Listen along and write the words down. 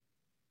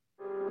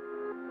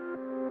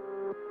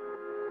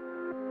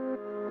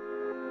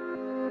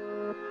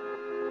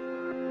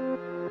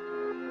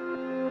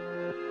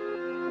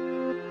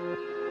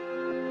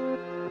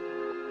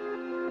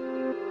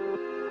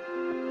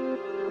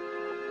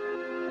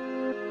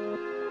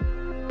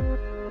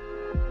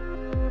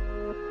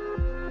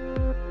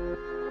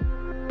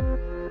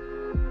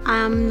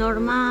I'm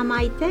Norma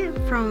Maite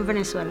from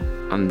Venezuela.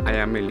 And I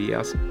am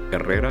Elias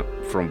Herrera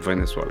from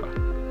Venezuela.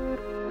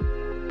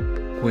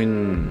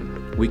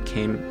 When we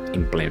came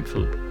in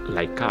Plainfield,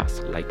 like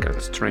us, like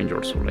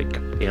strangers or like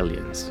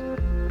aliens,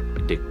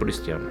 the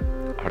Christians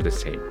are the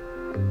same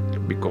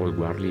because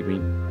we are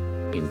living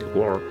in the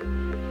world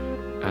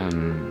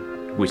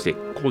with a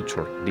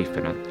culture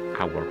different,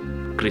 our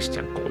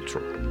Christian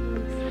culture.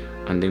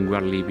 And then we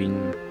are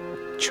living,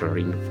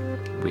 sharing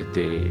with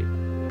the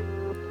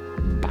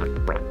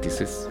bad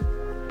practices.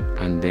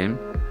 And then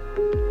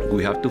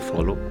we have to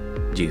follow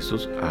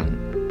Jesus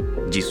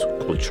and Jesus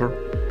culture.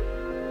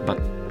 But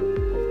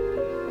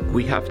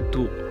we have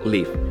to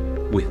live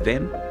with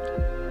them,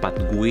 but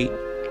we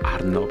are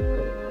not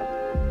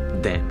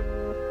them.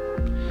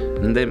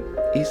 And then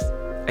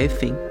I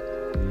think,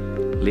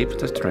 live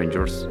with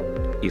strangers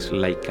is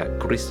like a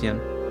Christian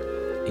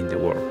in the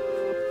world.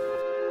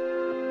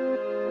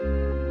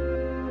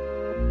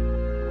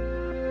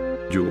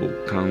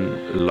 You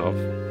can love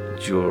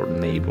your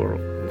neighbor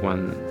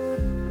one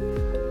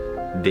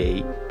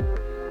day.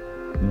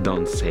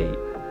 Don't say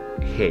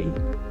hey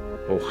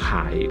or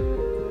hi.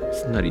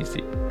 It's not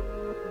easy.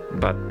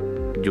 But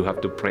you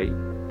have to pray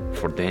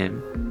for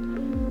them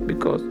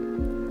because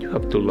you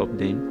have to love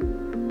them.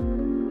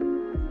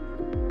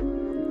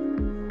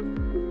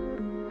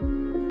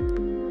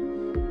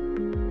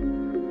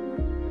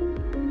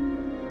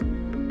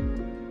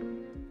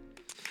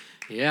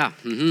 Yeah.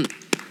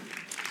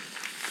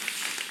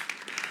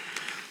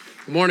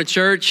 Good morning,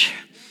 church.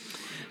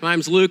 My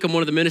name's Luke. I'm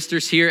one of the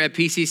ministers here at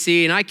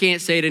PCC, and I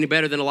can't say it any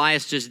better than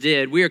Elias just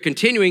did. We are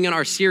continuing in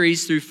our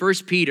series through 1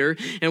 Peter,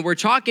 and we're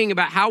talking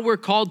about how we're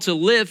called to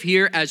live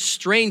here as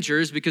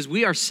strangers because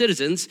we are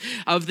citizens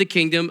of the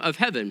kingdom of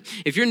heaven.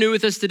 If you're new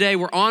with us today,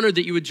 we're honored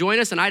that you would join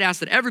us, and I'd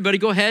ask that everybody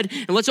go ahead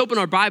and let's open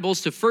our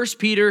Bibles to 1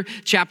 Peter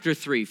chapter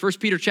 3. 1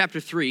 Peter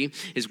chapter 3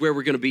 is where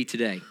we're going to be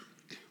today.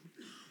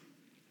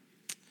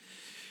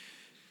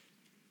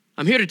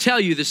 I'm here to tell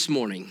you this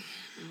morning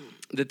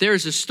that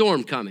there's a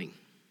storm coming.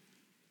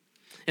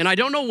 And I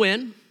don't know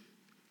when,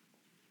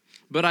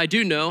 but I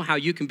do know how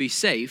you can be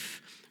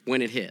safe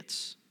when it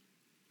hits.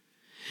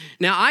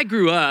 Now, I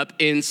grew up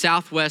in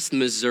Southwest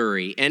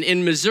Missouri, and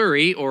in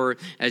Missouri, or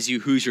as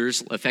you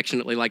Hoosiers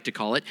affectionately like to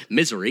call it,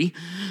 misery,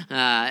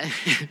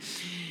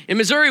 in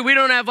Missouri, we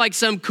don't have like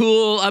some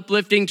cool,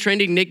 uplifting,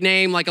 trending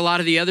nickname like a lot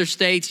of the other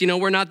states. You know,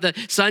 we're not the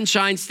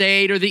Sunshine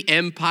State or the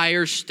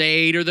Empire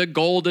State or the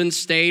Golden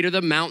State or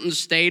the Mountain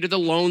State or the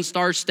Lone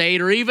Star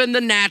State or even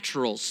the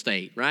Natural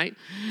State, right?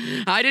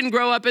 I didn't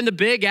grow up in the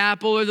Big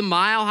Apple or the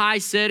Mile High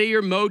City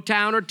or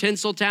Motown or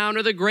Tinseltown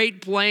or the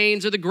Great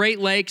Plains or the Great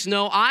Lakes.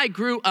 No, I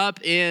grew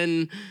up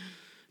in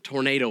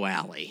Tornado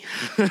Alley.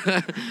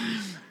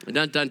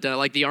 Dun, dun, dun,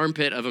 like the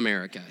armpit of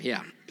America,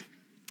 yeah.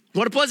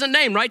 What a pleasant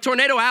name, right?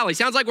 Tornado Alley.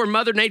 Sounds like where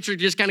Mother Nature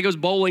just kind of goes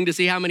bowling to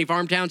see how many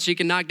farm towns she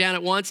can knock down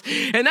at once.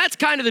 And that's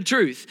kind of the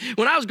truth.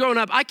 When I was growing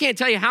up, I can't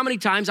tell you how many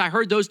times I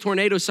heard those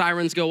tornado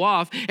sirens go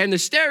off, and the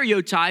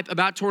stereotype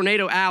about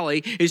Tornado Alley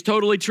is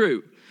totally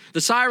true.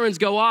 The sirens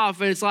go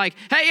off, and it's like,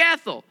 hey,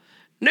 Ethel,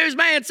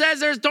 newsman says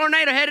there's a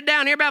tornado headed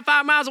down here about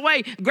 5 miles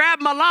away.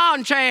 Grab my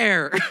lawn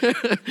chair.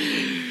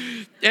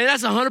 And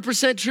that's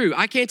 100% true.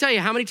 I can't tell you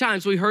how many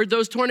times we heard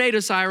those tornado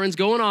sirens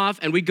going off,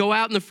 and we go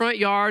out in the front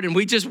yard and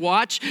we just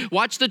watch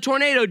the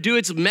tornado do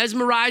its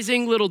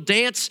mesmerizing little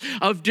dance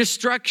of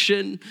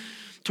destruction.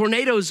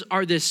 Tornadoes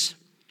are this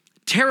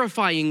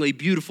terrifyingly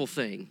beautiful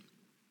thing.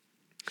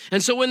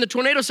 And so when the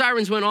tornado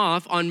sirens went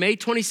off on May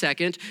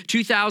 22nd,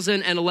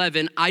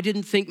 2011, I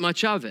didn't think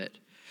much of it.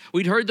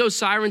 We'd heard those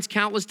sirens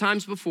countless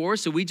times before,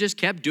 so we just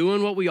kept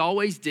doing what we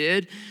always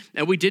did,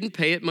 and we didn't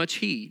pay it much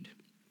heed.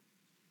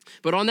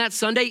 But on that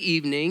Sunday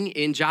evening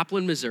in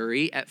Joplin,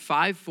 Missouri at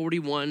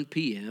 5:41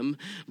 p.m.,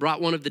 brought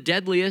one of the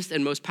deadliest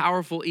and most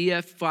powerful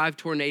EF5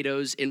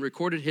 tornadoes in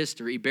recorded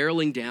history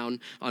barreling down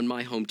on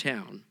my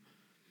hometown.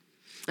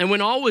 And when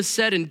all was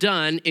said and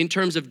done, in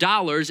terms of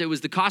dollars, it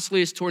was the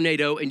costliest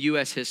tornado in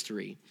U.S.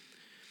 history.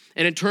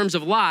 And in terms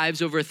of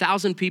lives, over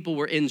 1,000 people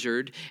were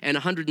injured and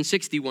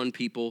 161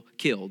 people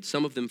killed,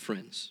 some of them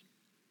friends.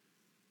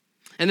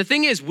 And the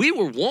thing is, we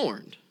were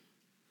warned.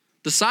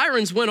 The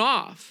sirens went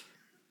off,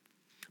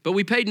 but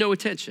we paid no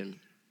attention.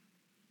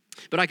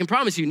 But I can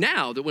promise you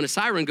now that when a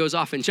siren goes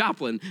off in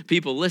Joplin,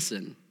 people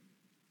listen.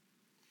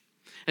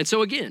 And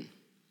so again,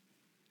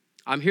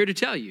 I'm here to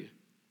tell you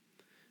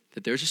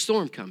that there's a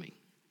storm coming.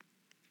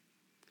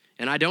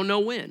 And I don't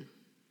know when,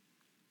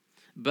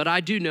 but I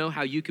do know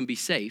how you can be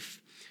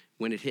safe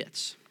when it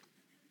hits.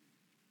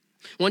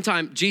 One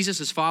time,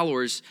 Jesus'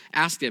 followers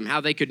asked him how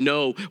they could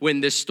know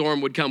when this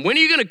storm would come. When are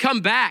you going to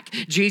come back,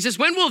 Jesus?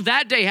 When will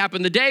that day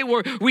happen? The day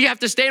where we have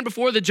to stand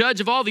before the judge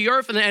of all the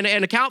earth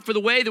and account for the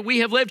way that we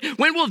have lived?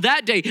 When will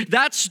that day,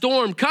 that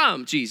storm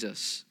come,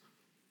 Jesus?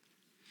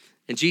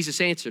 And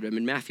Jesus answered him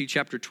in Matthew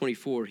chapter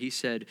 24. He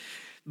said,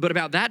 but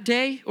about that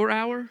day or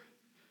hour,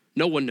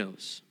 no one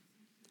knows.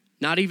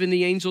 Not even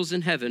the angels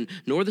in heaven,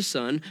 nor the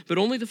Son, but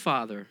only the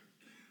Father.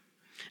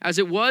 As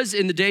it was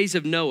in the days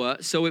of Noah,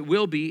 so it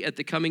will be at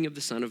the coming of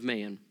the Son of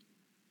Man.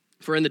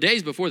 For in the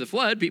days before the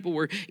flood, people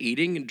were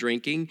eating and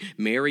drinking,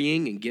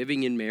 marrying and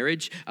giving in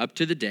marriage up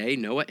to the day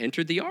Noah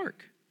entered the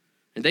ark.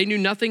 And they knew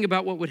nothing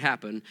about what would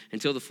happen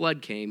until the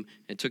flood came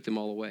and took them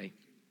all away.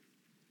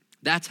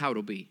 That's how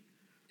it'll be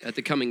at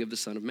the coming of the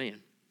Son of Man.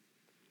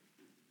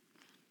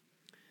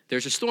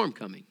 There's a storm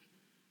coming,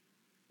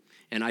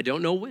 and I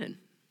don't know when,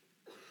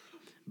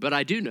 but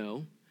I do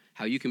know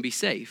how you can be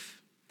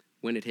safe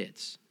when it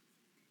hits.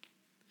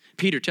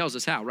 Peter tells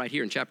us how right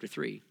here in chapter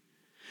 3.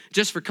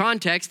 Just for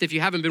context, if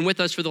you haven't been with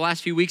us for the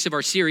last few weeks of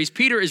our series,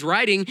 Peter is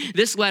writing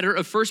this letter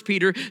of 1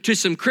 Peter to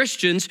some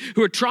Christians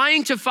who are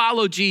trying to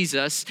follow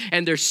Jesus,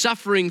 and they're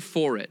suffering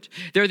for it.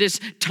 They're this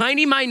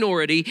tiny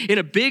minority in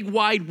a big,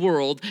 wide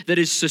world that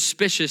is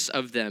suspicious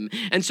of them.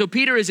 And so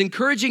Peter is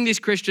encouraging these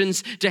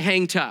Christians to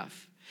hang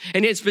tough.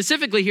 And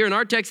specifically here in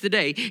our text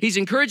today, he's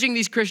encouraging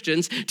these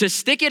Christians to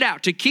stick it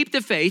out, to keep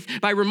the faith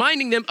by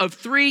reminding them of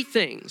three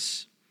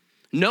things: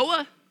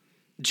 Noah,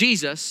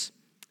 Jesus,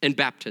 and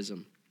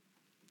baptism.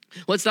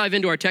 Let's dive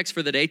into our text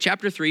for the day,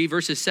 chapter 3,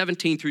 verses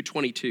 17 through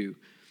 22.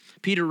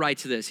 Peter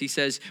writes this. He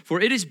says,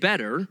 "For it is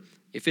better,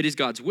 if it is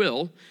God's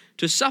will,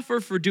 to suffer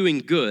for doing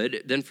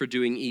good than for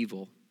doing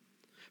evil.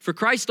 For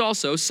Christ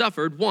also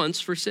suffered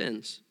once for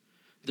sins,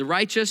 the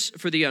righteous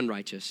for the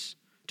unrighteous,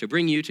 to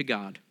bring you to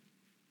God.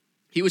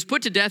 He was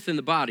put to death in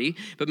the body,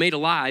 but made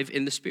alive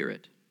in the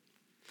spirit.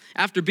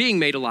 After being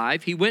made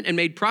alive, he went and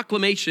made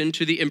proclamation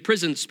to the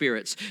imprisoned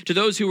spirits, to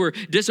those who were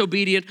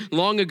disobedient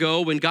long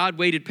ago when God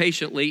waited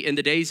patiently in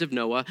the days of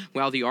Noah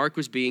while the ark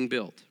was being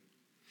built.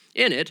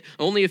 In it,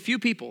 only a few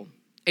people,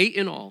 8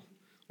 in all,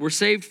 were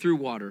saved through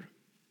water.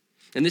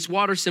 And this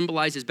water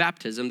symbolizes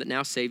baptism that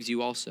now saves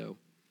you also.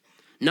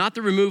 Not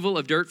the removal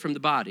of dirt from the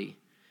body,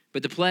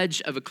 but the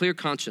pledge of a clear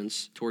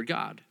conscience toward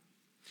God.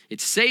 It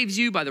saves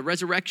you by the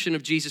resurrection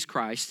of Jesus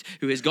Christ,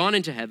 who has gone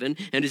into heaven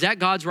and is at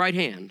God's right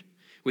hand,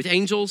 with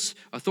angels,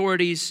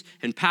 authorities,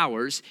 and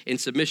powers in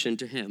submission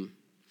to him."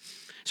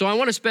 So I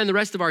want to spend the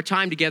rest of our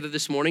time together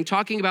this morning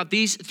talking about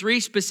these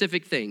three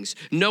specific things: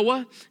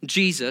 Noah,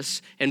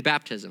 Jesus, and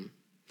baptism.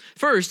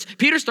 First,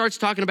 Peter starts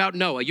talking about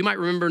Noah. You might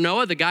remember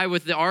Noah, the guy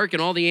with the ark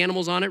and all the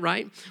animals on it,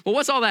 right? Well,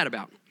 what's all that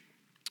about?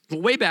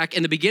 Well, way back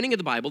in the beginning of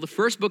the Bible, the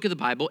first book of the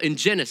Bible, in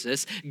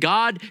Genesis,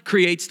 God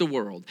creates the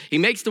world. He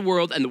makes the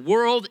world, and the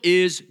world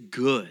is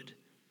good.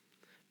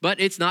 But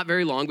it's not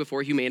very long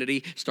before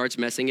humanity starts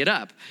messing it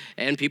up.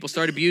 And people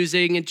start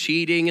abusing and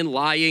cheating and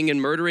lying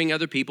and murdering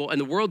other people.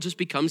 And the world just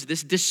becomes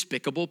this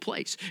despicable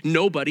place.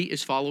 Nobody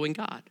is following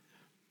God.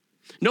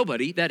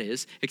 Nobody, that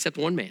is, except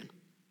one man,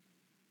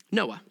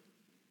 Noah.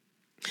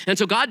 And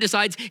so God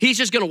decides he's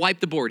just going to wipe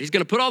the board. He's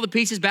going to put all the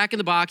pieces back in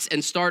the box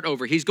and start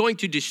over. He's going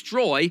to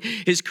destroy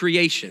his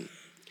creation.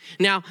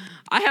 Now,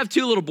 I have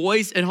 2 little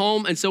boys at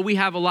home, and so we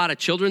have a lot of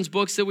children's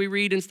books that we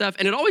read and stuff,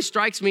 and it always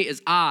strikes me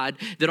as odd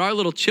that our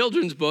little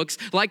children's books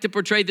like to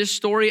portray this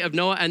story of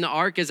Noah and the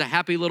ark as a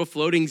happy little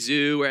floating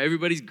zoo where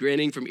everybody's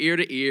grinning from ear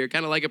to ear,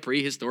 kind of like a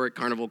prehistoric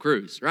carnival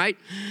cruise, right?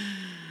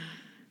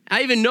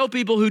 I even know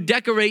people who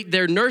decorate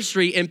their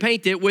nursery and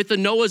paint it with the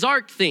Noah's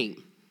Ark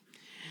theme.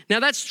 Now,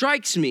 that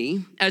strikes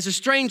me as a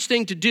strange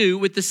thing to do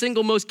with the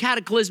single most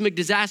cataclysmic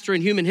disaster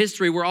in human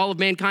history, where all of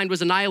mankind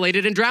was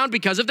annihilated and drowned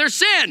because of their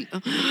sin.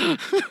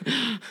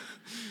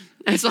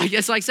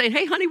 It's like saying,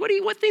 "Hey, honey,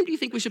 what theme do you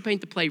think we should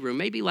paint the playroom?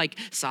 Maybe like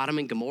Sodom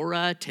and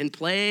Gomorrah, 10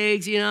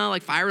 plagues,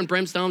 like fire and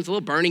brimstones, a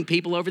little burning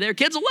people over there.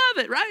 Kids will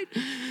love it, right?"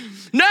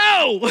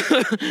 No!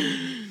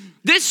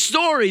 This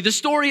story, the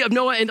story of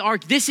Noah and the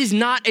ark, this is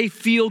not a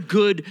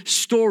feel-good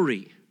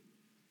story.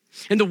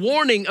 And the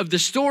warning of the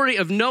story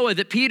of Noah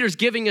that Peter's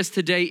giving us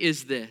today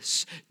is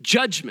this: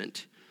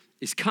 judgment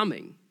is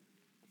coming.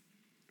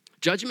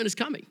 Judgment is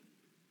coming.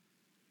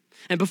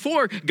 And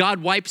before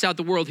God wipes out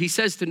the world, he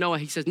says to Noah,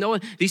 "Noah,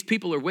 these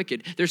people are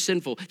wicked. They're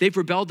sinful. They've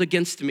rebelled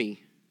against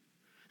me.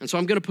 And so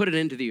I'm going to put it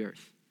into the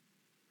earth.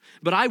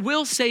 But I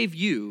will save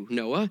you,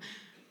 Noah,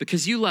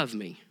 because you love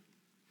me.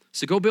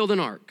 So go build an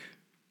ark."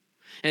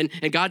 And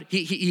God,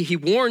 he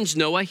warns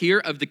Noah here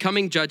of the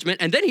coming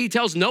judgment. And then he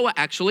tells Noah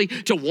actually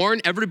to warn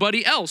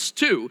everybody else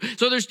too.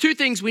 So there's 2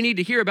 things we need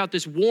to hear about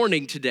this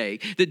warning today,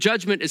 that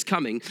judgment is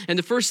coming. And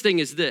the first thing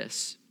is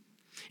this: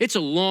 it's a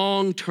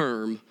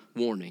long-term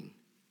warning.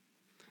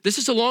 This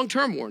is a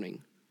long-term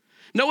warning.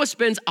 Noah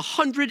spends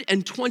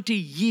 120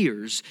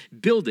 years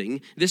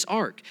building this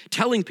ark,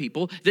 telling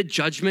people that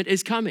judgment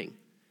is coming.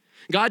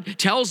 God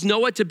tells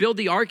Noah to build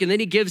the ark, and then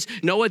he gives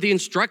Noah the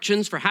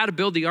instructions for how to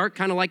build the ark,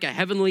 kind of like a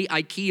heavenly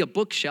IKEA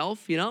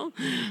bookshelf,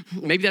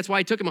 Maybe that's why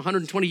it took him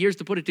 120 years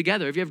to put it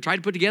together. Have you ever tried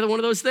to put together one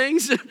of those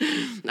things?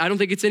 I don't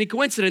think it's any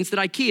coincidence that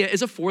IKEA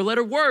is a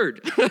 4-letter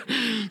word.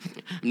 I'm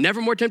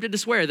never more tempted to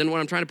swear than when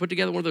I'm trying to put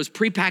together one of those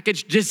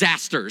prepackaged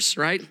disasters,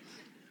 right?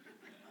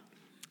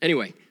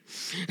 Anyway,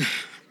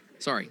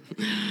 sorry.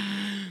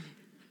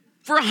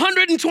 For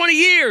 120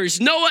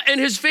 years, Noah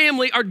and his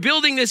family are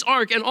building this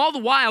ark, and all the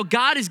while,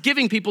 God is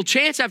giving people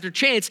chance after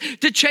chance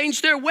to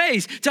change their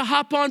ways, to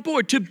hop on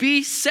board, to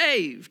be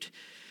saved.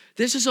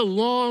 This is a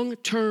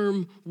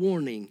long-term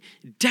warning,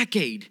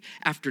 decade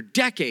after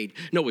decade.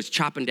 Noah's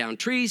chopping down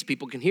trees.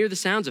 People can hear the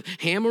sounds of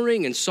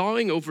hammering and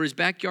sawing over his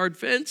backyard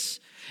fence.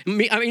 I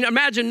mean,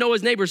 imagine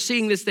Noah's neighbors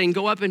seeing this thing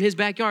go up in his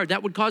backyard.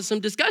 That would cause some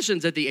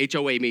discussions at the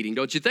HOA meeting,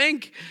 don't you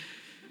think?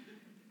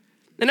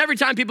 And every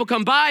time people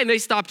come by and they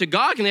stop to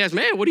gawk and they ask,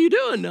 man, what are you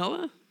doing,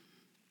 Noah?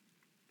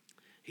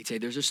 He'd say,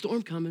 there's a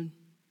storm coming.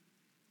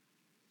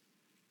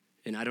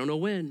 And I don't know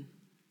when,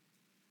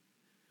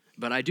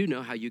 but I do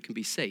know how you can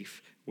be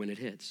safe when it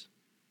hits.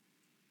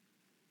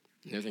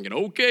 And they're thinking,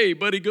 okay,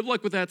 buddy, good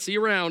luck with that. See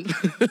you around.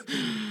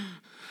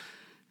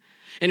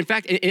 And in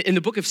fact, in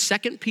the book of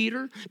 2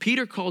 Peter,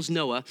 Peter calls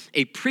Noah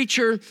a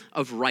preacher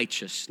of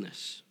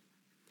righteousness.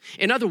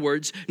 In other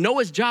words,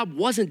 Noah's job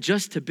wasn't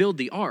just to build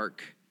the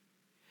ark.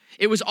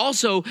 It was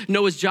also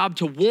Noah's job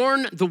to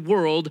warn the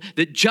world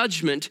that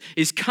judgment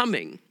is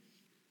coming.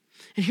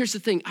 And here's the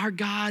thing, our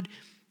God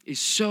is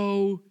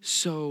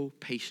so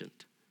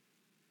patient.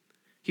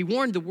 He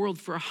warned the world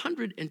for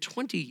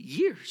 120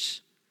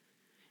 years.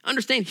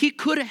 Understand, he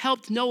could have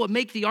helped Noah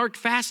make the ark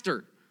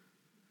faster,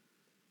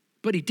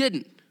 but he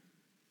didn't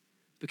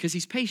because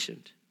he's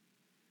patient.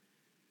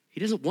 He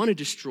doesn't want to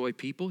destroy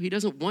people. He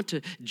doesn't want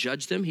to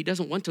judge them. He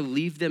doesn't want to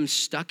leave them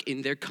stuck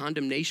in their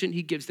condemnation.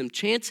 He gives them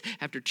chance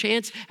after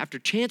chance after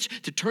chance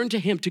to turn to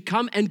him, to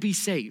come and be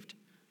saved.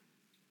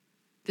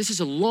 This is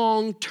a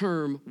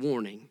long-term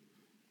warning.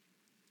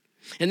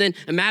 And then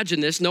imagine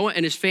this, Noah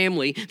and his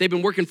family, they've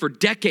been working for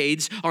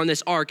decades on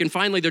this ark, and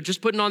finally they're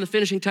just putting on the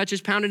finishing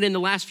touches, pounding in the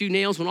last few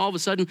nails, when all of a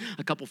sudden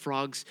a couple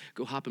frogs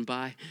go hopping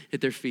by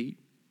at their feet.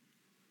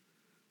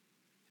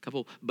 A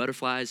couple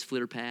butterflies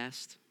flitter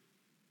past.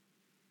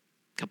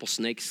 A couple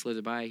snakes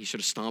slither by. He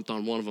should have stomped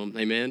on one of them,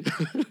 amen?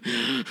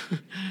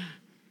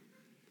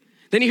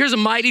 Then he hears a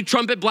mighty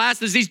trumpet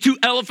blast as these two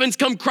elephants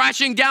come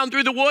crashing down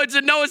through the woods,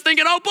 and Noah's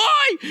thinking, oh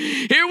boy,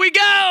 here we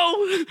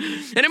go.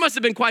 And it must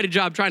have been quite a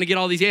job trying to get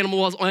all these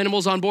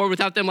animals on board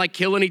without them like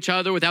killing each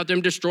other, without them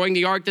destroying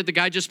the ark that the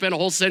guy just spent a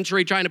whole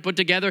century trying to put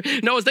together.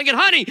 Noah's thinking,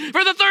 honey,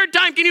 for the third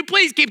time, can you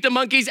please keep the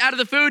monkeys out of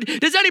the food?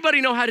 Does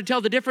anybody know how to tell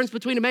the difference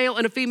between a male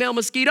and a female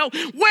mosquito?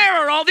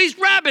 Where are all these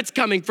rabbits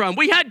coming from?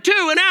 We had 2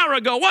 an hour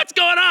ago. What's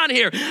going on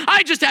here?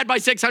 I just had my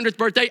 600th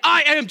birthday.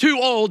 I am too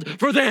old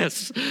for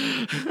this.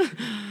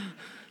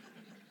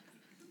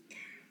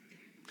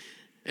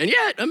 And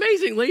yet,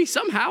 amazingly,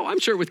 somehow, I'm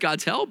sure with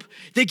God's help,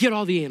 they get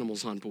all the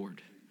animals on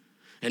board.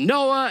 And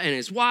Noah and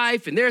his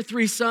wife and their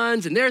 3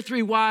 sons and their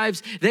 3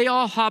 wives, they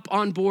all hop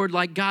on board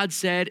like God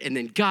said, and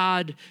then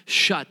God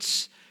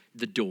shuts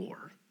the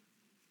door.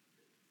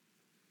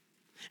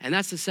 And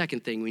that's the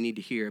second thing we need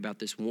to hear about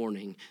this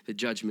warning that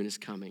judgment is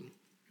coming.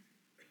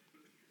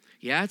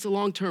 Yeah, it's a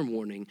long-term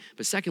warning,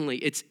 but secondly,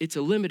 it's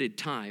a limited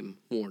time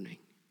warning.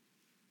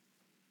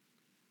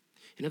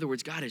 In other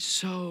words, God is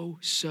so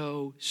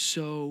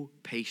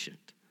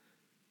patient.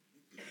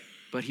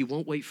 But he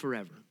won't wait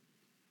forever.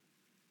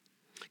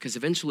 Because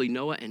eventually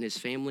Noah and his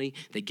family,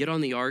 they get on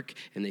the ark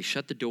and they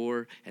shut the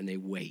door and they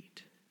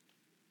wait.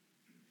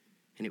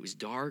 And it was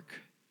dark.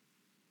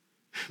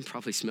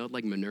 Probably smelled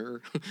like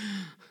manure.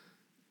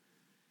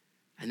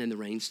 And then the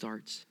rain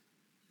starts.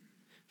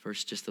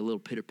 First, just a little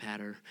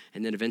pitter-patter,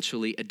 and then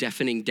eventually a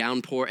deafening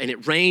downpour, and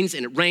it rains,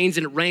 and it rains,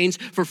 and it rains.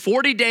 For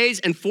 40 days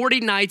and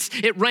 40 nights,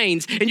 it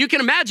rains. And you can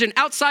imagine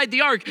outside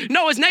the ark,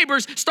 Noah's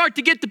neighbors start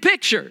to get the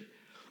picture.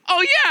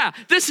 Oh yeah,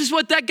 this is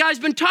what that guy's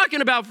been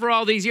talking about for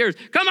all these years.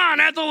 Come on,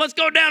 Ethel, let's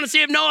go down and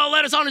see if Noah will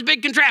let us on his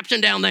big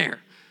contraption down there.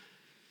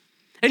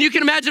 And you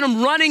can imagine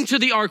them running to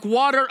the ark,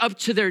 water up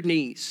to their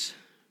knees.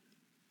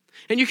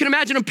 And you can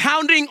imagine them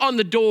pounding on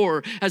the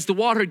door as the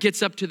water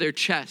gets up to their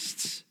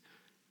chests.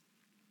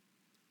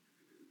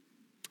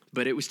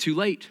 But it was too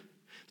late.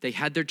 They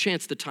had their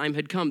chance. The time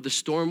had come. The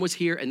storm was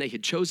here, and they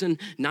had chosen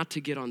not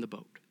to get on the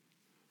boat.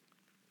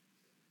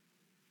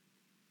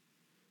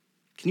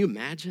 Can you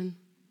imagine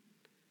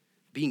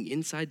being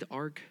inside the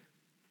ark,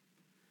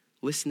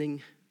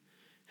 listening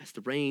as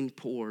the rain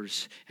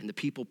pours and the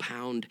people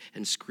pound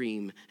and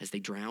scream as they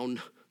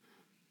drown?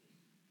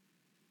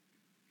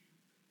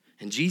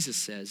 And Jesus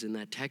says in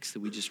that text that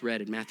we just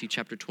read in Matthew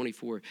chapter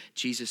 24,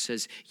 Jesus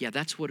says, yeah,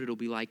 that's what it'll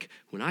be like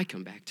when I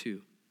come back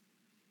too.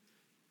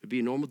 It'd be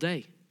a normal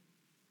day.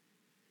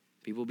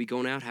 People will be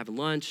going out, having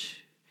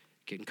lunch,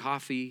 getting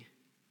coffee.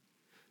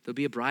 There'll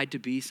be a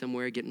bride-to-be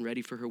somewhere getting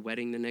ready for her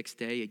wedding the next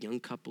day, a young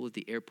couple at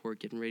the airport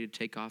getting ready to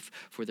take off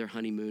for their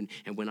honeymoon.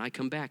 And when I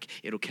come back,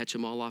 it'll catch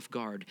them all off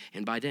guard.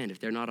 And by then, if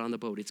they're not on the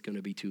boat, it's going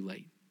to be too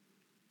late.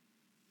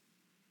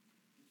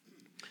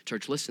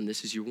 Church, listen,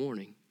 this is your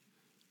warning.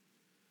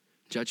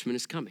 Judgment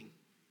is coming.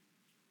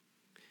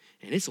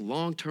 And it's a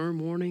long-term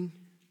warning.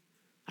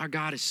 Our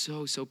God is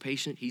so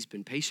patient. He's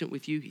been patient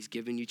with you. He's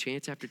given you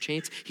chance after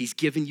chance. He's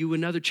given you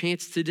another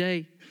chance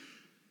today.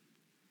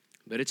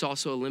 But it's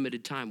also a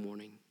limited time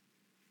warning.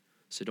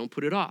 So don't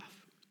put it off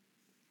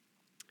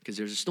because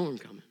there's a storm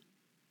coming.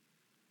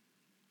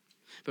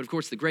 But of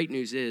course, the great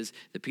news is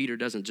that Peter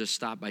doesn't just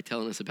stop by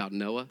telling us about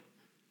Noah.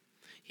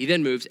 He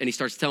then moves and he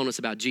starts telling us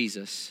about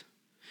Jesus.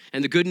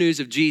 And the good news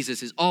of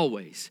Jesus is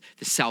always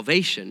that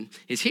salvation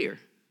is here.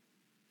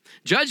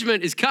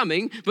 Judgment is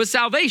coming, but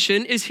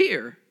salvation is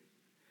here.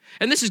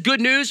 And this is good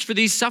news for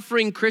these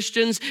suffering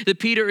Christians that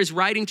Peter is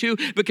writing to,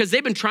 because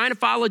they've been trying to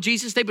follow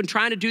Jesus. They've been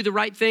trying to do the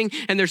right thing,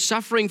 and they're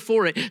suffering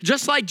for it,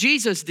 just like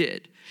Jesus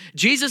did.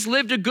 Jesus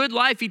lived a good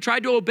life. He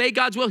tried to obey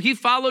God's will. He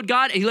followed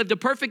God, and he lived a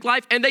perfect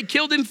life, and they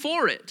killed him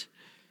for it.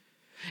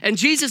 And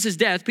Jesus'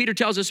 death, Peter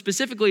tells us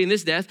specifically in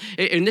this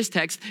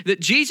text, that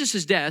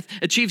Jesus' death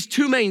achieves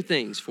two main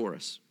things for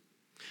us.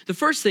 The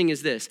first thing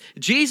is this: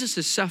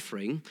 Jesus'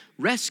 suffering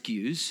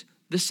rescues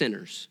the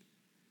sinners.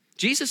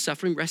 Jesus'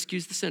 suffering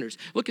rescues the sinners.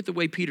 Look at the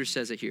way Peter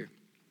says it here.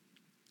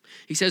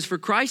 He says, "For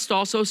Christ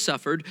also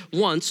suffered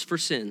once for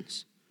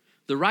sins,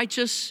 the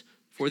righteous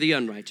for the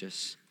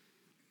unrighteous."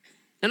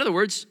 In other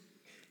words,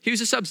 he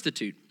was a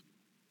substitute.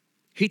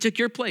 He took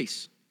your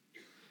place.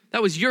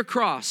 That was your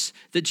cross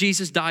that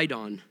Jesus died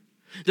on.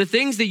 The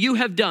things that you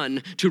have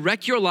done to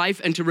wreck your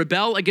life and to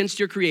rebel against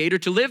your Creator,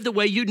 to live the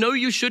way you know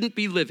you shouldn't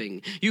be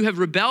living. You have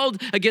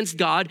rebelled against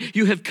God.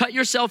 You have cut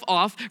yourself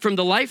off from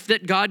the life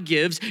that God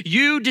gives.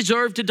 You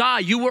deserve to die.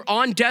 You were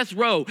on death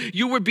row.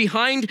 You were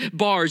behind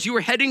bars. You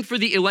were heading for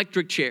the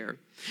electric chair.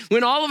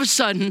 When all of a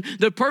sudden,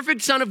 the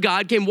perfect Son of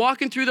God came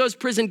walking through those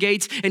prison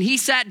gates, and he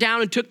sat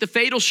down and took the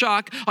fatal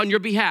shock on your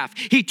behalf.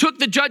 He took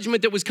the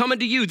judgment that was coming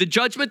to you, the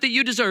judgment that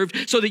you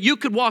deserved, so that you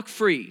could walk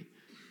free.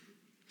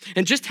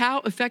 And just how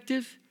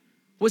effective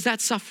was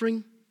that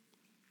suffering?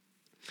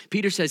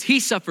 Peter says he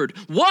suffered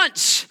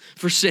once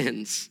for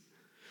sins.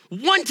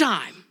 One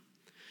time.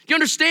 You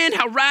understand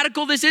how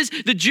radical this is?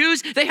 The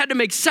Jews, they had to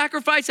make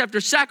sacrifice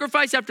after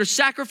sacrifice after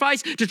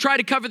sacrifice to try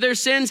to cover their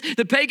sins.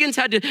 The pagans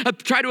had to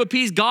try to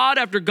appease God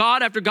after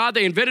God after God.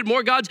 They invented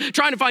more gods,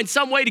 trying to find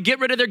some way to get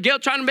rid of their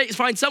guilt, trying to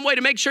find some way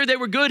to make sure they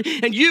were good.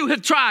 And you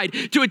have tried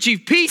to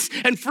achieve peace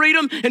and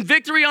freedom and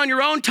victory on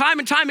your own time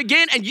and time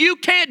again, and you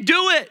can't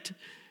do it.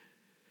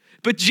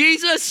 But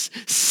Jesus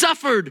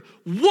suffered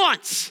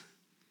once,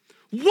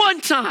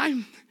 one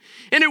time,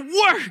 and it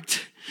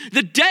worked.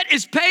 The debt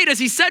is paid, as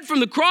he said from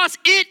the cross.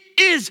 It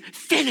is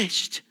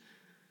finished.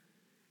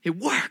 It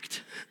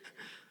worked.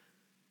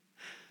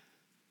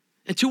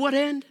 And to what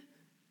end?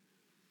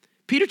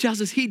 Peter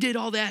tells us he did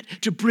all that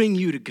to bring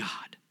you to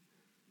God.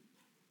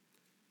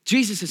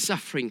 Jesus'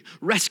 suffering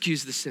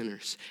rescues the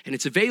sinners, and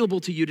it's available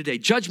to you today.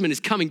 Judgment is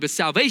coming, but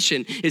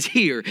salvation is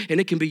here, and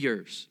it can be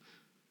yours.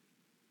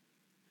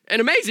 And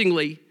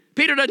amazingly,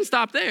 Peter doesn't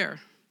stop there.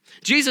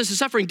 Jesus'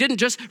 suffering didn't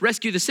just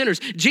rescue the sinners.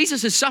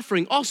 Jesus'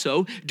 suffering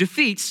also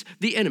defeats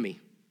the enemy.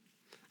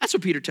 That's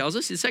what Peter tells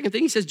us. The second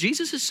thing, he says,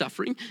 Jesus'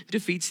 suffering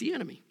defeats the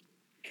enemy.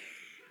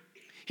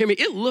 Hear me,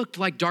 it looked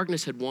like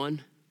darkness had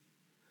won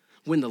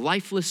when the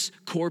lifeless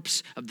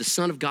corpse of the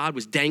Son of God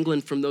was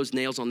dangling from those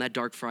nails on that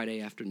dark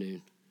Friday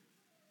afternoon.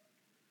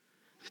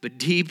 But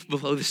deep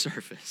below the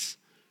surface,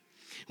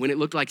 when it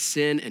looked like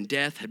sin and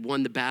death had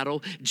won the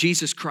battle,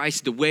 Jesus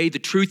Christ, the way, the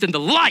truth, and the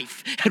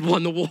life had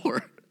won the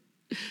war.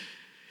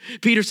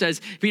 Peter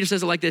says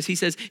it like this. He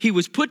says, he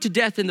was put to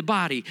death in the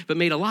body, but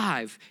made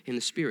alive in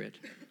the spirit.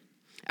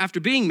 After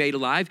being made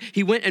alive,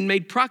 he went and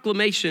made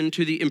proclamation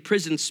to the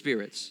imprisoned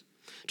spirits,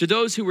 to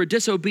those who were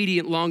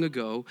disobedient long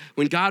ago,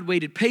 when God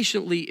waited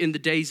patiently in the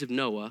days of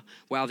Noah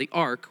while the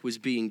ark was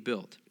being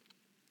built.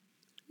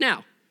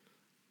 Now,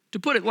 to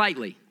put it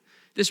lightly,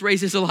 this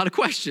raises a lot of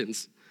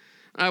questions.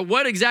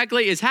 What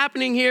exactly is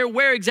happening here?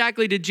 Where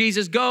exactly did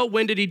Jesus go?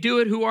 When did he do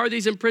it? Who are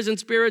these imprisoned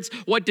spirits?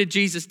 What did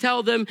Jesus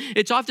tell them?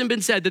 It's often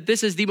been said that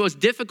this is the most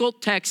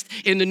difficult text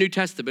in the New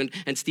Testament,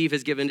 and Steve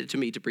has given it to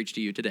me to preach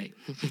to you today.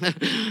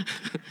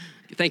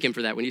 Thank him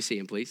for that when you see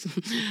him, please.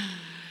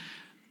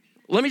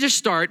 Let me just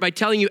start by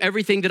telling you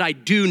everything that I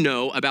do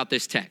know about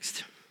this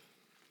text.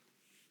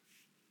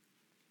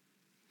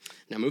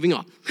 Now, moving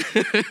on.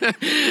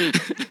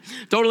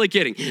 Totally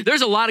kidding.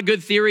 There's a lot of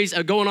good theories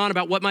going on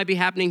about what might be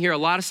happening here, a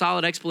lot of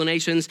solid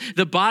explanations.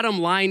 The bottom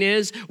line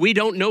is we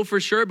don't know for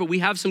sure, but we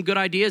have some good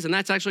ideas, and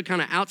that's actually kind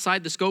of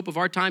outside the scope of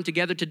our time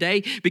together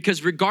today,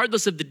 because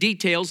regardless of the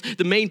details,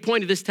 the main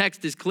point of this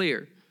text is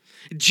clear.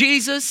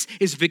 Jesus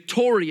is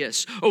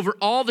victorious over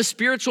all the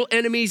spiritual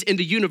enemies in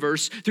the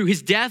universe through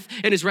his death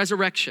and his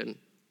resurrection.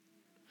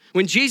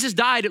 When Jesus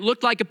died, it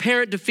looked like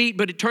apparent defeat,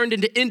 but it turned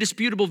into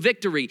indisputable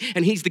victory.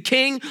 And he's the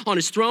king on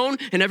his throne,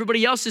 and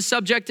everybody else is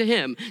subject to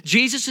him.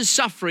 Jesus'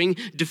 suffering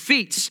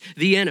defeats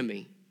the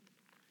enemy.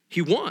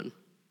 He won.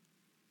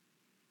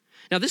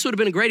 Now, this would have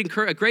been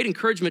a great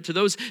encouragement to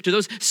those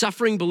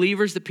suffering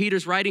believers that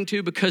Peter's writing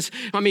to, because,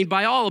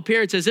 by all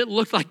appearances, it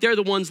looked like they're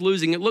the ones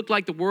losing. It looked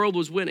like the world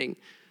was winning.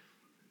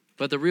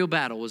 But the real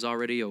battle was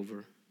already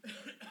over.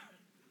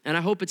 And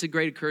I hope it's a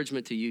great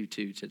encouragement to you,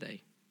 too,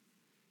 today.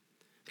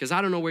 Because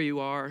I don't know where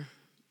you are.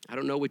 I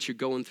don't know what you're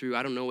going through.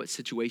 I don't know what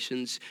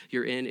situations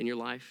you're in your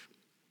life.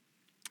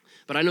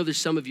 But I know there's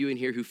some of you in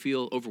here who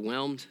feel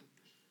overwhelmed.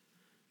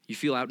 You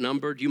feel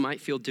outnumbered. You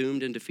might feel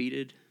doomed and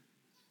defeated.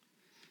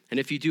 And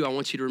if you do, I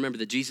want you to remember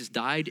that Jesus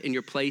died in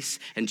your place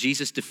and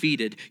Jesus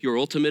defeated your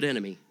ultimate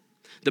enemy,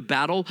 The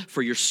battle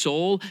for your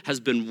soul has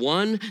been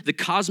won. The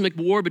cosmic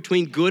war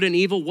between good and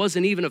evil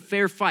wasn't even a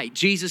fair fight.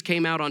 Jesus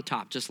came out on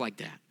top just like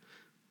that.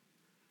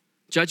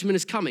 Judgment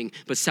is coming,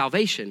 but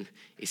salvation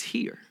is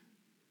here.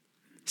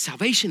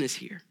 Salvation is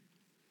here.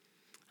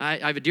 I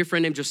have a dear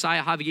friend named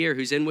Josiah Javier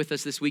who's in with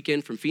us this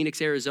weekend from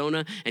Phoenix,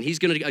 Arizona, and he's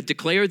going to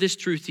declare this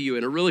truth to you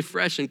in a really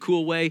fresh and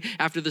cool way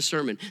after the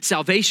sermon.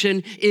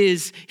 Salvation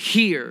is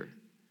here.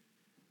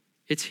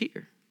 It's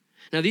here.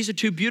 Now, these are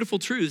two beautiful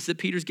truths that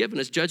Peter's given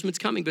us. Judgment's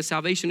coming, but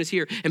salvation is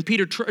here. And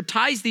Peter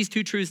ties these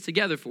two truths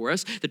together for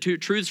us, the two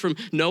truths from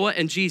Noah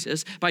and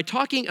Jesus, by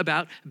talking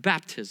about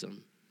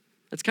baptism.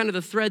 That's kind of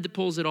the thread that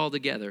pulls it all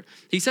together.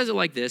 He says it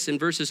like this in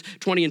verses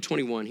 20 and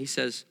 21. He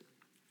says,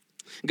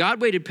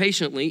 God waited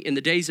patiently in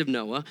the days of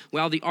Noah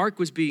while the ark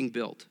was being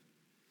built.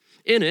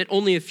 In it,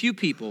 only a few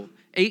people,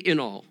 8 in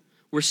all,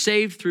 were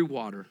saved through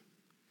water.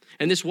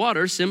 And this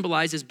water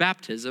symbolizes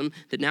baptism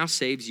that now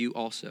saves you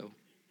also.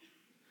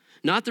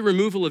 Not the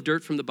removal of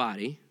dirt from the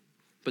body,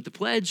 but the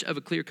pledge of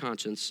a clear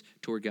conscience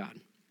toward God.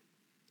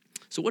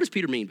 So what does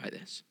Peter mean by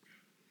this?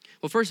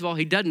 Well, first of all,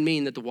 he doesn't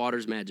mean that the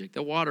water's magic.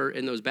 The water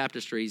in those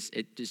baptistries,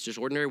 it's just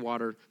ordinary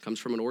water, comes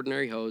from an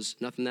ordinary hose,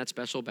 nothing that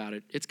special about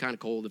it. It's kind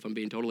of cold if I'm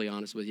being totally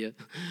honest with you.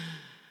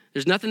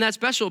 There's nothing that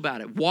special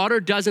about it.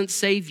 Water doesn't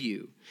save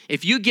you.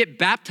 If you get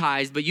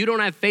baptized, but you don't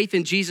have faith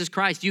in Jesus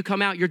Christ, you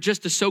come out, you're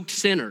just a soaked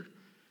sinner.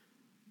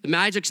 The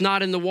magic's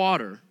not in the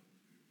water.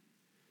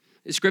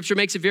 The scripture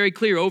makes it very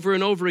clear over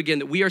and over again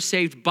that we are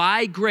saved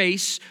by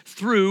grace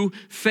through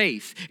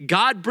faith.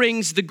 God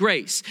brings the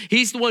grace.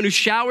 He's the one who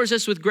showers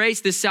us with grace.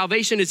 This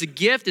salvation is a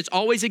gift. It's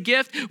always a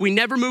gift. We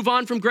never move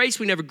on from grace.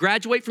 We never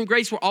graduate from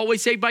grace. We're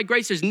always saved by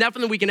grace. There's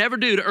nothing that we can ever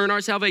do to earn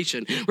our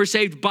salvation. We're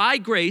saved by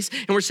grace,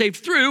 and we're saved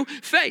through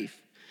faith.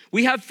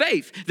 We have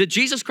faith that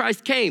Jesus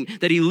Christ came,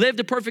 that he lived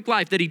a perfect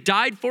life, that he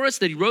died for us,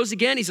 that he rose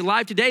again, he's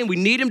alive today, and we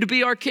need him to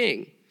be our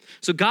king.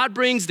 So God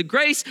brings the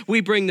grace,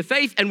 we bring the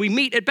faith, and we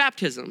meet at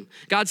baptism.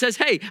 God says,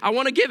 hey, I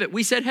want to give it.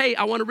 We said, hey,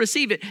 I want to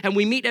receive it. And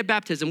we meet at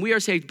baptism. We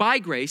are saved by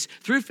grace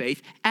through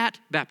faith at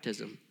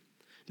baptism.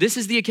 This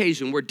is the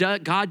occasion where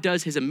God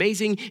does his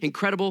amazing,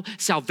 incredible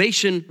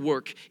salvation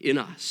work in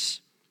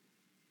us.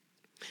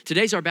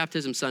 Today's our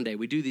baptism Sunday.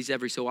 We do these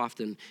every so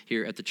often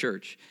here at the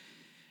church.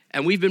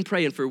 And we've been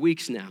praying for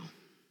weeks now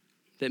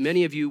that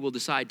many of you will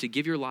decide to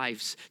give your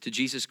lives to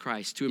Jesus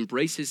Christ, to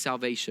embrace his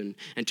salvation,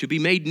 and to be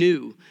made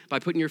new by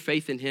putting your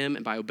faith in him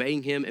and by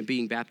obeying him and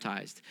being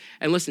baptized.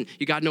 And listen,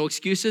 you got no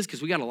excuses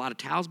because we got a lot of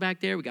towels back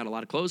there. We got a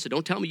lot of clothes, so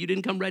don't tell me you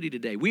didn't come ready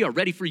today. We are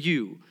ready for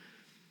you.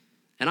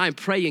 And I am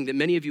praying that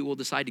many of you will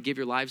decide to give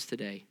your lives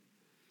today.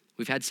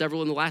 We've had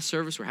several in the last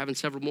service. We're having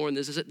several more in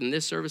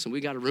this service, and we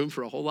got a room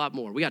for a whole lot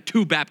more. We got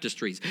 2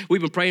 baptistries.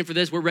 We've been praying for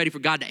this. We're ready for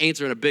God to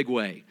answer in a big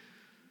way.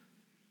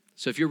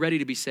 So if you're ready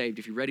to be saved,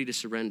 if you're ready to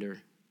surrender,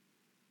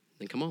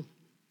 then come on.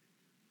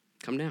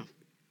 Come now.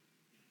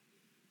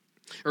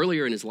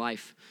 Earlier in his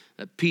life,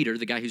 Peter,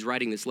 the guy who's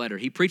writing this letter,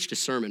 he preached a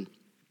sermon.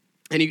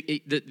 And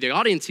the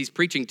audience he's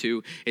preaching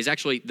to is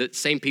actually the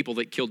same people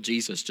that killed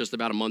Jesus just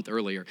about a month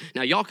earlier.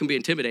 Now, y'all can be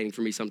intimidating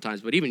for me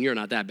sometimes, but even you're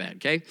not that bad,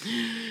 okay?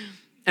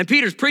 And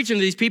Peter's preaching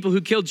to these people who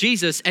killed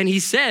Jesus, and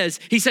he says,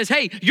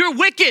 hey, you're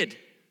wicked.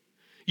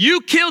 You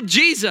killed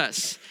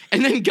Jesus.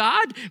 And then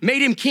God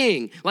made him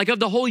king, like of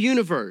the whole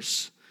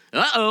universe.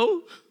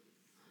 Uh-oh.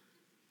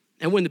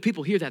 And when the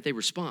people hear that, they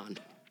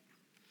respond.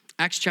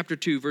 Acts chapter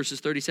 2,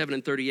 verses 37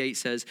 and 38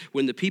 says,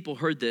 when the people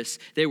heard this,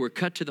 they were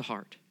cut to the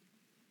heart.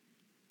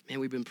 Man,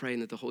 we've been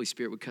praying that the Holy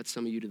Spirit would cut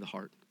some of you to the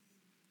heart.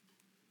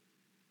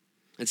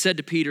 And said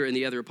to Peter and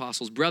the other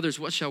apostles, brothers,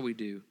 what shall we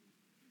do?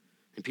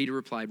 And Peter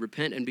replied,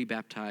 repent and be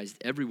baptized,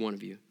 every one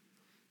of you,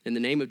 in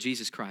the name of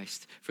Jesus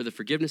Christ, for the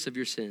forgiveness of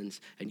your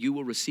sins, and you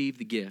will receive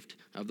the gift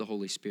of the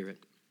Holy Spirit.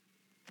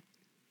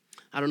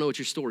 I don't know what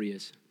your story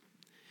is.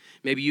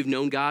 Maybe you've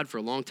known God for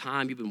a long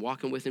time. You've been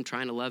walking with him,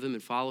 trying to love him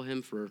and follow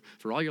him for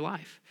all your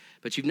life.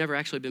 But you've never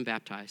actually been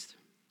baptized.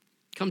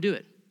 Come do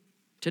it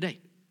today.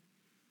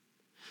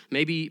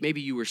 Maybe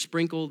you were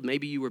sprinkled.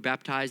 Maybe you were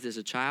baptized as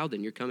a child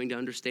and you're coming to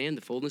understand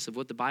the fullness of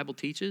what the Bible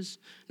teaches.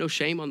 No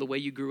shame on the way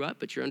you grew up,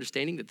 but you're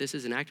understanding that this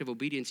is an act of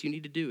obedience you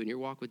need to do in your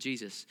walk with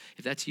Jesus.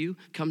 If that's you,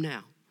 come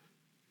now.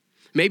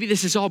 Maybe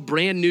this is all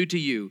brand new to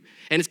you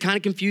and it's kind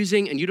of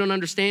confusing and you don't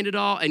understand it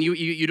all and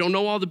you don't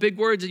know all the big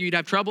words and you'd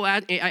have trouble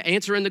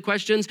answering the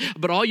questions,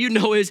 but all you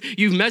know is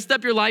you've messed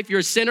up your life,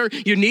 you're a sinner,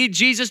 you need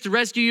Jesus to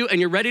rescue you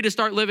and you're ready to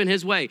start living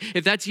his way.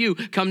 If that's you,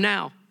 come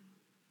now.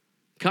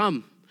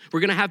 Come. We're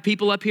going to have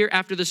people up here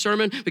after the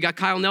sermon. We got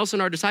Kyle Nelson,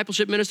 our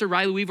discipleship minister,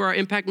 Riley Weaver, our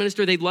impact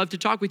minister. They'd love to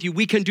talk with you.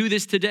 We can do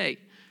this today.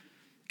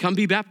 Come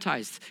be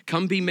baptized.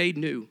 Come be made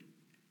new.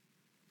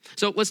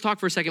 So let's talk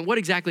for a second. What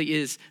exactly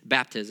is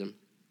baptism?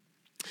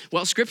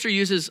 Well, Scripture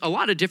uses a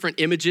lot of different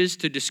images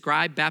to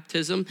describe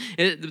baptism.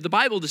 The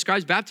Bible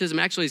describes baptism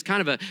actually as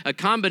kind of a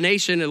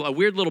combination, a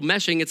weird little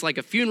meshing. It's like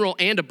a funeral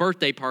and a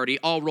birthday party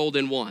all rolled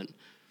in one.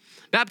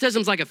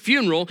 Baptism's like a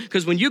funeral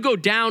because when you go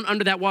down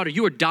under that water,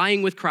 you are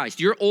dying with Christ.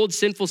 Your old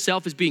sinful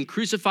self is being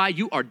crucified.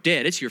 You are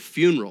dead. It's your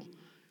funeral.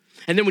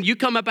 And then when you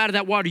come up out of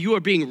that water, you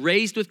are being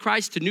raised with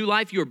Christ to new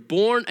life. You're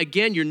born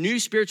again. Your new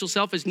spiritual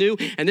self is new.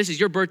 And this is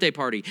your birthday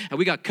party. And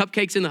we got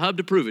cupcakes in the hub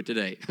to prove it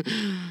today.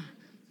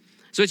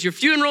 So it's your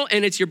funeral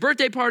and it's your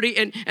birthday party.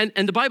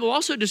 And the Bible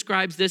also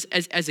describes this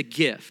as a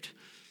gift.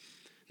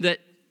 That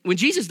when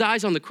Jesus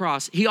dies on the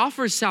cross, he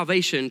offers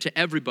salvation to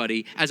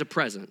everybody as a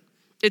present.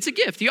 It's a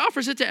gift. He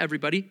offers it to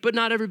everybody, but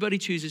not everybody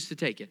chooses to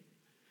take it.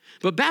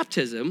 But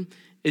baptism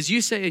is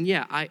you saying,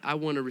 yeah, I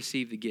want to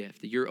receive the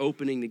gift. That you're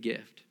opening the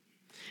gift.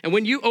 And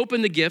when you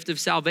open the gift of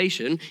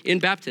salvation in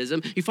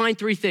baptism, you find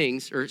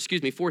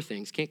four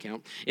things, can't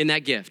count, in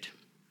that gift.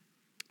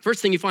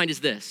 First thing you find is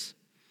this.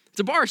 It's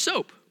a bar of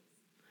soap.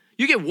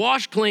 You get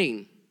washed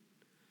clean.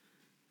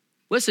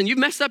 Listen, you've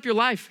messed up your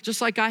life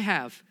just like I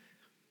have.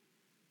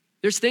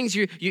 There's things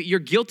you're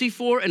guilty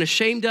for and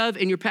ashamed of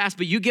in your past,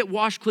 but you get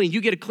washed clean.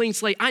 You get a clean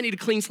slate. I need a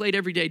clean slate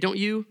every day, don't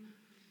you?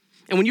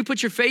 And when you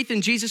put your faith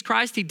in Jesus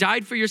Christ, he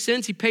died for your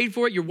sins. He paid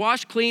for it. You're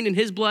washed clean in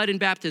his blood in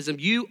baptism.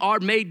 You are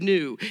made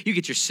new. You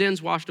get your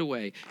sins washed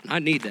away. And I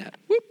need that.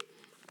 Whoop.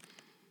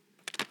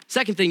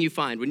 Second thing you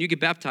find when you get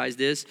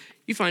baptized is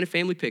you find a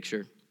family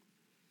picture.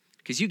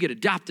 Because you get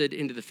adopted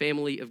into the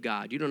family of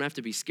God. You don't have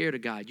to be scared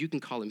of God. You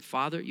can call him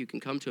Father. You can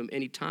come to him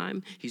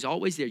anytime. He's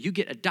always there. You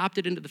get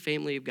adopted into the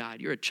family of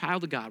God. You're a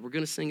child of God. We're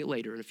going to sing it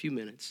later in a few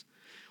minutes.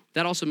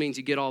 That also means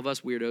you get all of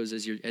us weirdos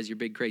as your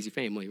big crazy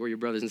family. We're your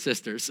brothers and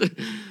sisters.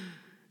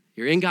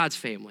 You're in God's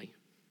family.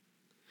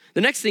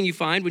 The next thing you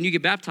find when you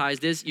get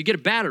baptized is you get a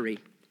battery.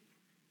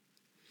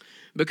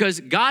 Because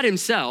God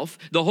himself,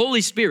 the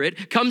Holy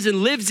Spirit, comes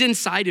and lives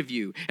inside of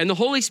you. And the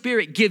Holy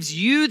Spirit gives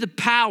you the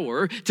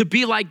power to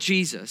be like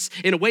Jesus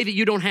in a way that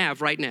you don't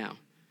have right now.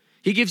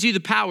 He gives you the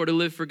power to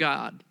live for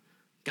God.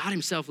 God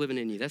himself living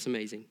in you. That's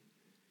amazing.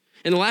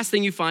 And the last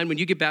thing you find when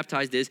you get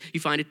baptized is you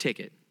find a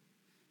ticket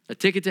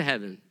to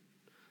heaven.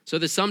 So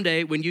that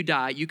someday when you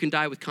die, you can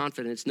die with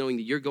confidence knowing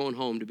that you're going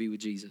home to be with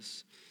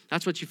Jesus.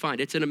 That's what you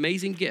find. It's an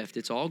amazing gift.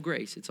 It's all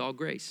grace. It's all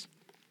grace.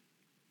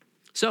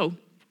 So,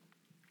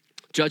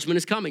 judgment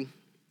is coming,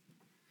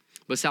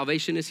 but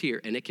salvation is here,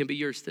 and it can be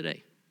yours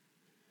today.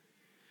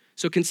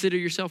 So consider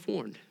yourself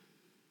warned.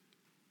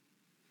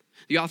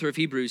 The author of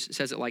Hebrews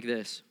says it like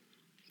this,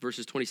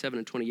 verses 27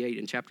 and 28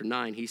 in chapter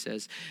 9, he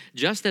says,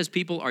 just as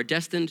people are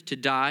destined to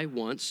die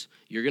once,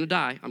 you're going to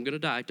die, I'm going to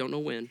die, don't know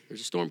when.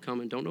 There's a storm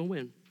coming, don't know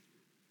when.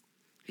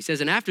 He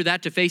says, and after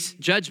that to face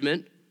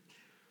judgment,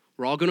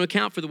 we're all going to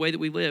account for the way that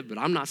we live, but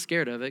I'm not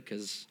scared of it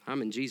because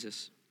I'm in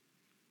Jesus.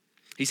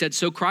 He said,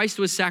 so Christ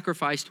was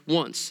sacrificed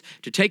once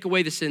to take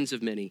away the sins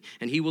of many,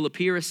 and he will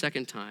appear a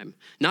second time,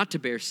 not to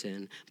bear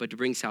sin, but to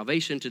bring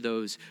salvation to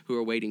those who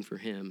are waiting for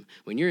him.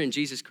 When you're in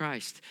Jesus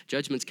Christ,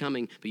 judgment's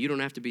coming, but you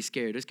don't have to be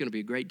scared. It's going to be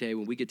a great day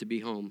when we get to be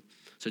home.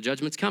 So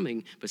judgment's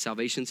coming, but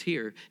salvation's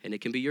here, and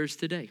it can be yours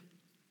today.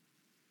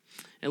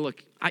 And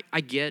look,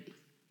 I get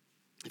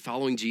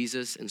following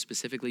Jesus and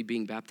specifically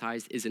being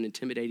baptized is an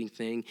intimidating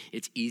thing.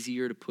 It's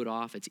easier to put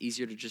off. It's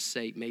easier to just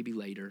say maybe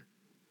later.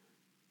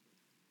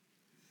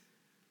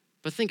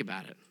 But think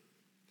about it.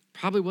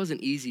 Probably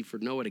wasn't easy for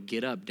Noah to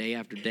get up day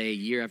after day,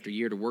 year after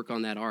year to work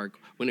on that ark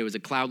when it was a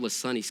cloudless,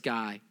 sunny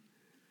sky.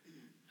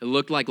 It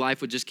looked like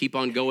life would just keep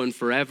on going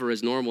forever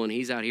as normal, and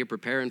he's out here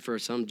preparing for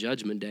some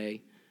judgment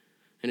day.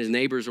 And his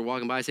neighbors are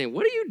walking by saying,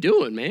 what are you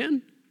doing,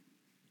 man?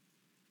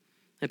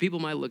 And people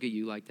might look at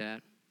you like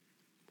that.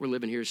 We're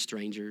living here as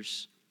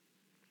strangers.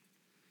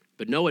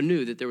 But Noah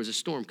knew that there was a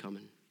storm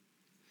coming.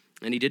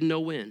 And he didn't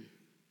know when,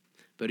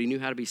 but he knew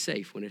how to be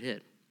safe when it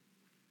hit.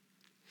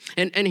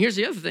 And here's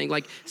the other thing,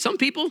 like some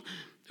people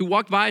who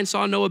walked by and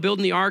saw Noah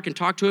building the ark and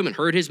talked to him and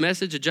heard his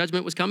message of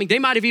judgment was coming, they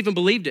might have even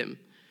believed him.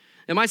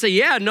 They might say,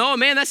 yeah, Noah,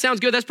 man, that sounds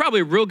good. That's probably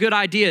a real good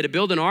idea to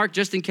build an ark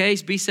just in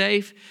case, be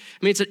safe.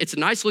 I mean, it's a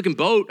nice looking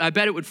boat. I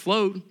bet it would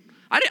float.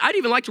 I'd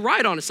even like to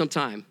ride on it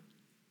sometime.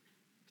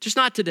 Just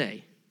not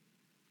today.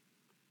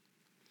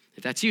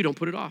 If that's you, don't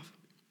put it off.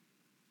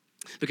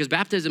 Because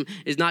baptism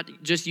is not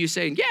just you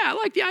saying, yeah, I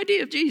like the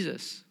idea of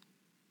Jesus.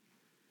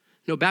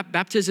 No,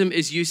 baptism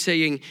is you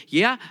saying,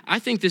 yeah, I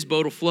think this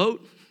boat will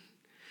float.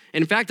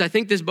 And in fact, I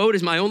think this boat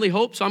is my only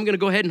hope, so I'm going to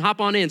go ahead and hop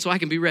on in so I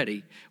can be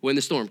ready when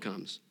the storm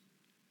comes.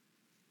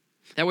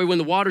 That way, when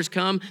the waters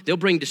come, they'll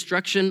bring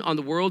destruction on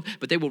the world,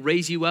 but they will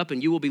raise you up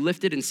and you will be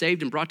lifted and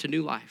saved and brought to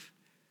new life.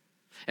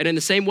 And in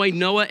the same way,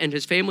 Noah and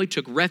his family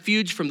took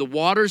refuge from the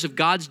waters of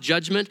God's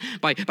judgment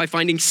by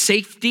finding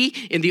safety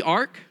in the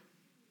ark.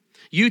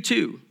 You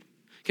too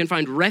can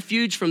find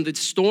refuge from the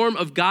storm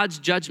of God's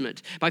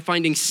judgment by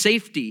finding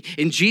safety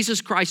in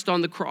Jesus Christ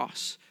on the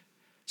cross.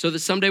 So that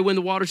someday when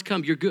the waters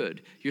come, you're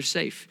good, you're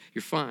safe,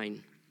 you're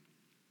fine.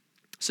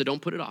 So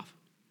don't put it off.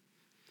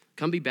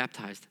 Come be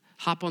baptized.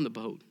 Hop on the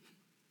boat.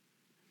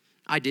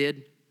 I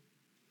did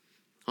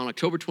on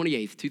October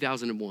 28th,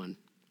 2001.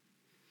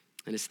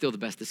 And it's still the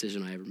best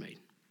decision I ever made.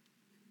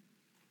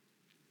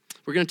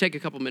 We're going to take a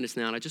couple minutes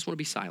now, and I just want to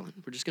be silent.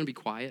 We're just going to be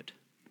quiet.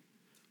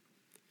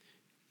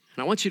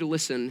 And I want you to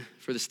listen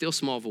for the still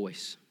small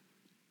voice.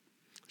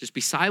 Just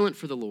be silent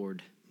for the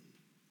Lord.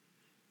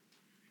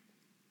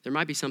 There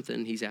might be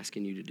something he's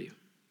asking you to do.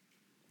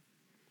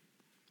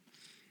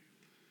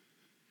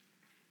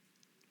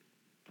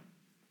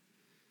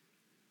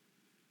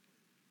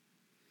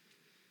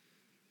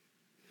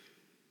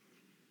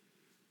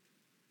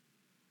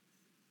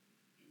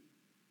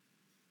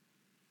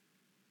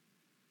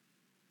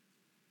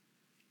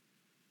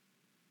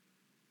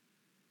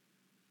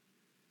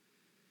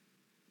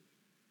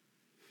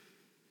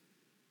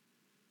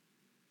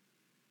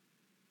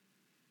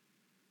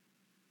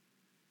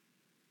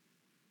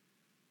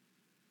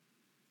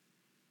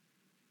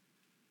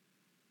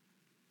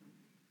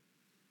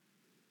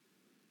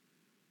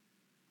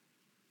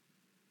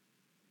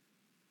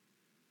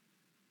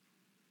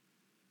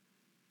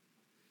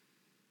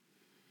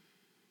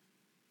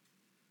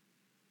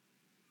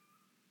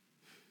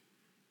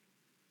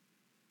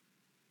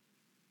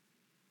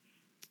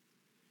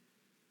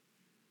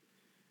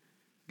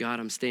 God,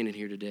 I'm standing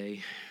here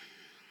today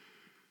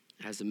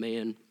as a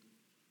man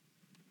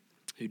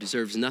who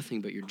deserves nothing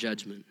but your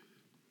judgment.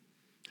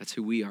 That's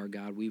who we are,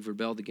 God. We've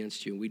rebelled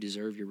against you, and we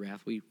deserve your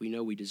wrath. We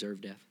know we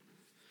deserve death.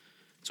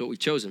 It's what we've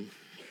chosen.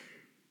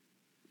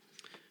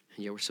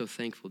 And yet we're so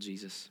thankful,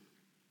 Jesus,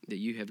 that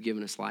you have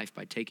given us life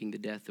by taking the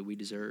death that we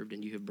deserved,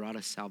 and you have brought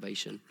us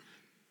salvation.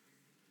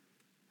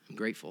 I'm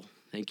grateful.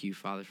 Thank you,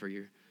 Father, for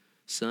your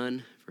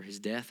Son, for his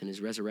death and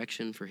his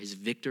resurrection, for his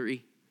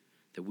victory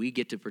that we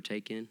get to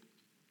partake in.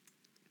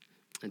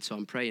 And so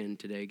I'm praying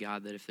today,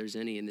 God, that if there's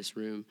any in this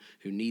room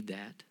who need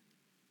that,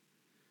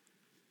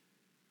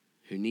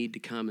 who need to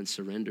come and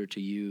surrender to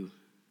you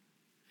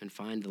and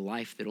find the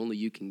life that only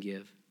you can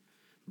give,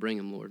 bring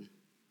them, Lord.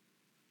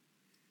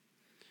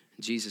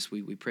 And Jesus,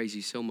 we praise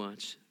you so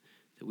much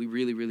that we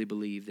really, really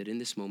believe that in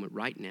this moment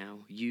right now,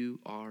 you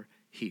are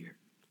here.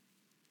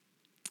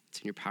 It's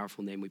in your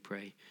powerful name we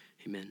pray.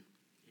 Amen.